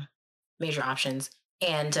the major options.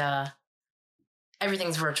 And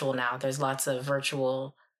everything's virtual now. There's lots of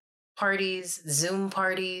virtual parties, Zoom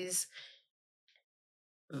parties,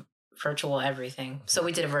 virtual everything. So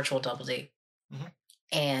we did a virtual double date. Mm-hmm.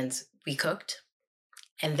 And we cooked,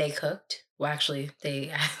 and they cooked. Well, actually,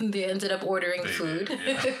 they ended up ordering food.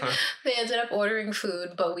 They ended up ordering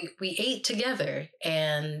food, but we ate together,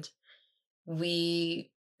 and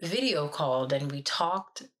we video called, and we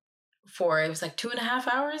talked for, it was like 2.5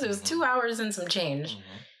 hours. It was 2 hours and some change.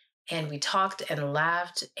 Mm-hmm. And we talked and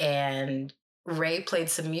laughed, and Ray played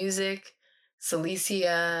some music.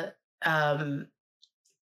 Celicia,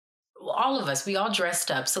 all of us, we all dressed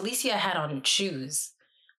up. Celicia had on shoes.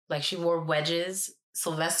 Like, she wore wedges.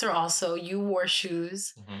 Sylvester also, you wore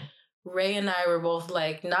shoes. Mm-hmm. Ray and I were both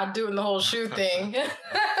like not doing the whole shoe thing.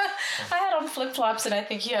 I had on flip-flops, and I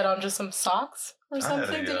think he had on just some socks or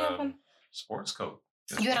something. Did you have on sports coat?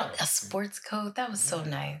 You had on a sports coat? That was so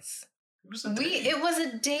nice. It was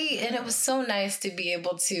a date, and it was so nice to be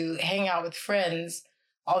able to hang out with friends,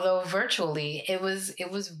 although virtually. It was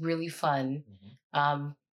really fun. Mm-hmm.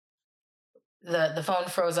 The phone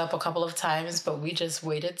froze up a couple of times, but we just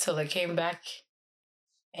waited till it came back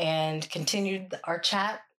and continued our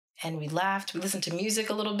chat, and we laughed. We listened to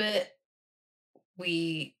music a little bit.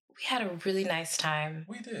 We had a really nice time.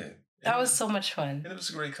 We did. That was so much fun. And it was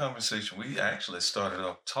a great conversation. We actually started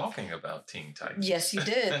off talking about Teen Titans. Yes, you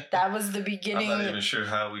did. That was the beginning. I'm not even sure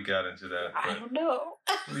how we got into that. I don't know.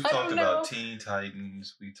 We talked about Teen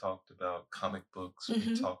Titans. We talked about comic books.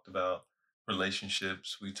 Mm-hmm. We talked about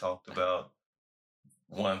relationships. We talked about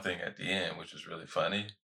one thing at the end, which was really funny.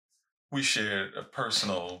 We shared a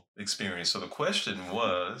personal experience. So the question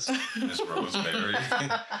was, Ms. Rosemary,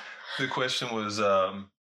 the question was,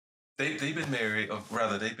 they've been married, or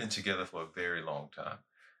rather, they've been together for a very long time.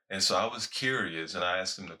 And so I was curious, and I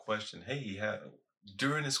asked them the question, hey,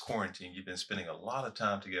 during this quarantine, you've been spending a lot of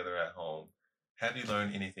time together at home. Have you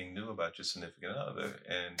learned anything new about your significant other?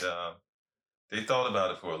 And they thought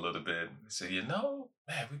about it for a little bit. They said,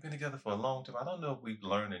 man, we've been together for a long time. I don't know if we've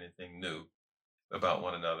learned anything new about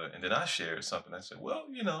one another. And then I shared something. I said, well,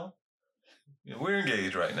 we're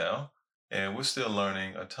engaged right now, and we're still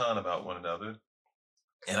learning a ton about one another.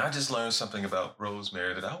 And I just learned something about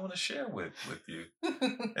Rosemary that I want to share with you.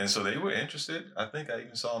 And so they were interested. I think I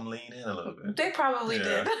even saw them lean in a little bit. They probably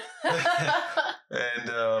did.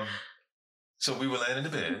 And so we were laying in the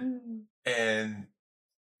bed. And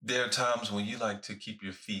there are times when you like to keep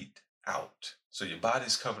your feet out. So your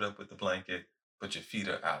body's covered up with the blanket, but your feet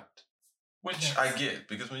are out. Which I get,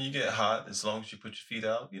 because when you get hot, as long as you put your feet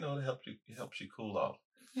out, it helps you cool off.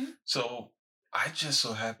 Mm-hmm. So I just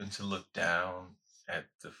so happened to look down at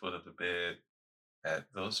the foot of the bed, at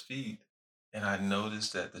those feet, and I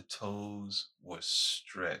noticed that the toes were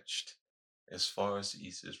stretched as far as the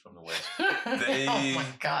east is from the west. They oh my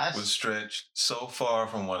gosh. were stretched so far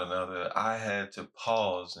from one another. I had to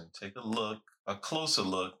pause and take a closer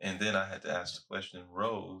look, and then I had to ask the question,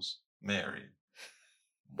 Rose, Mary,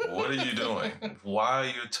 what are you doing? Why are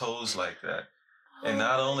your toes like that? And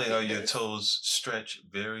not only are your toes stretched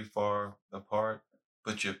very far apart,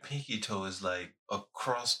 but your pinky toe is like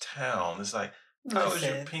across town. It's like, how is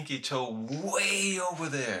your pinky toe way over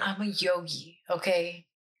there? I'm a yogi, okay?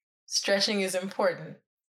 Stretching is important.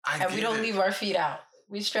 And we don't leave our feet out.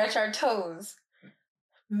 We stretch our toes.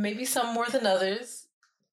 Maybe some more than others.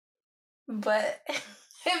 But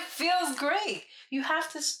it feels great. You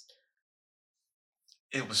have to...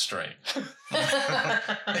 It was strange.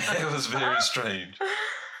 It was very strange.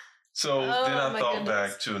 So then I thought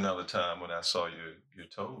back to another time when I saw your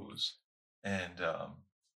toes, and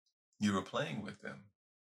you were playing with them.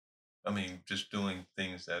 I mean, just doing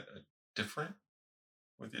things that are different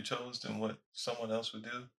with your toes than what someone else would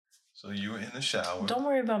do. So you were in the shower. Don't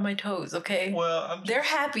worry about my toes, okay? Well, they're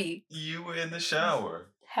happy. You were in the shower.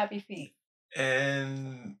 Happy feet.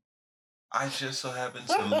 And I just so happened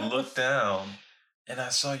to look down, and I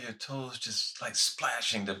saw your toes just like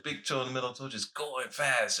splashing, the big toe and the middle toe just going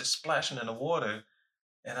fast, just splashing in the water.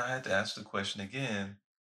 And I had to ask the question again,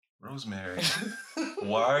 Rosemary,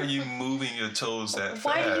 why are you moving your toes that fast?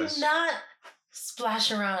 Why do you not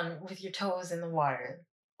splash around with your toes in the water?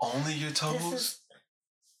 Only your toes?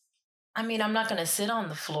 I mean, I'm not going to sit on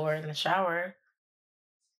the floor in the shower.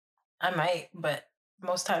 I might, but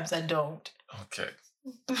most times I don't. Okay.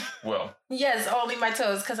 Well. Yes, only my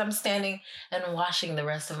toes, because I'm standing and washing the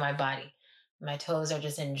rest of my body. My toes are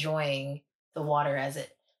just enjoying the water as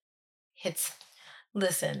it hits.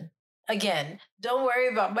 Listen, again, don't worry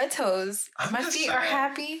about my toes. My feet are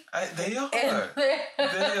happy. They are.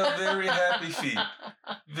 They are very happy feet.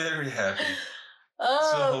 Very happy.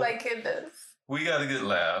 Oh, my goodness. We got a good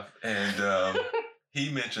laugh. And he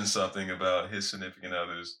mentioned something about his significant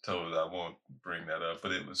other's toes. I won't bring that up,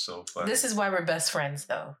 but it was so funny. This is why we're best friends,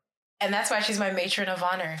 though. And that's why she's my matron of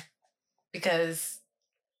honor. Because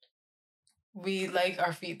we like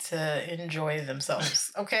our feet to enjoy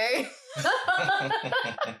themselves, okay?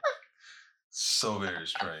 So very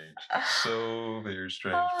strange. So very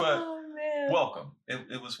strange. But man. Welcome.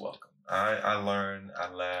 It was welcome. I learned, I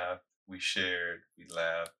laughed, we shared, we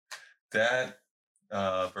laughed. That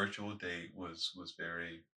virtual date was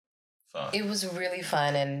very fun. It was really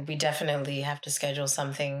fun, and we definitely have to schedule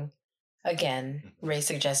something again. Mm-hmm. Ray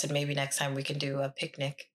suggested maybe next time we can do a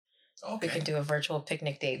picnic. Okay. We can do a virtual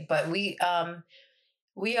picnic date. But we want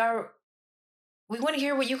to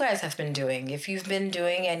hear what you guys have been doing. If you've been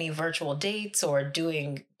doing any virtual dates or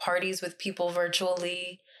doing parties with people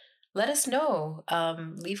virtually, let us know.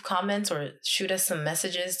 Leave comments or shoot us some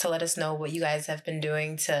messages to let us know what you guys have been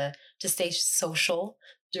doing to stay social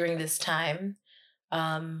during this time.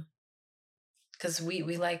 Because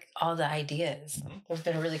we like all the ideas. Mm-hmm. There's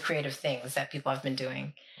been really creative things that people have been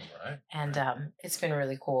doing. Right. And it's been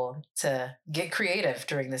really cool to get creative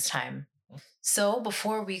during this time. Mm-hmm. So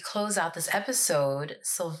before we close out this episode,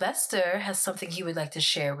 Sylvester has something he would like to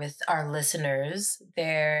share with our listeners.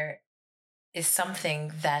 There is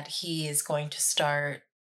something that he is going to start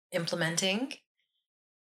implementing.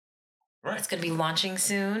 Right. It's going to be launching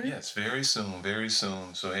soon. Yes, very soon, very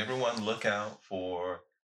soon. So everyone look out for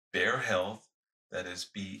Bare Health. That is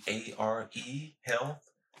BARE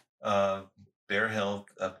Health. Bare Health.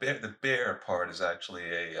 The bear part is actually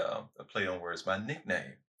a play on words. My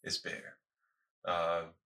nickname is Bear.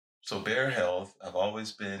 So Bare Health, I've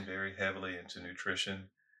always been very heavily into nutrition.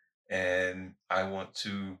 And I want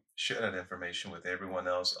to share that information with everyone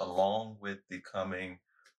else, along with the coming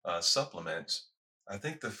supplements. I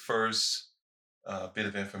think the first bit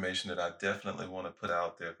of information that I definitely want to put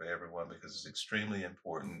out there for everyone, because it's extremely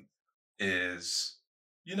important, is,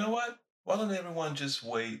 you know what? Why don't everyone just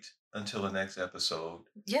wait until the next episode?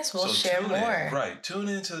 Yes, we'll share more. Right. Tune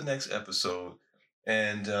into the next episode.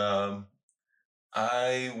 And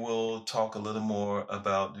I will talk a little more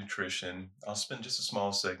about nutrition. I'll spend just a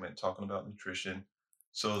small segment talking about nutrition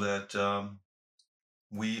so that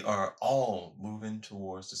we are all moving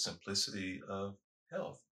towards the simplicity of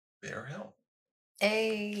health, Bare Health.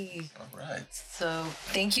 Hey. All right. So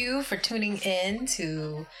thank you for tuning in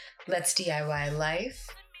to Let's DIY Life.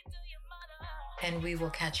 And we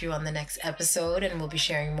will catch you on the next episode, and we'll be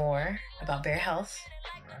sharing more about Bare Health.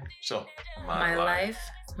 All right. So, my life,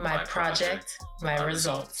 my project, my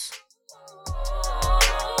results.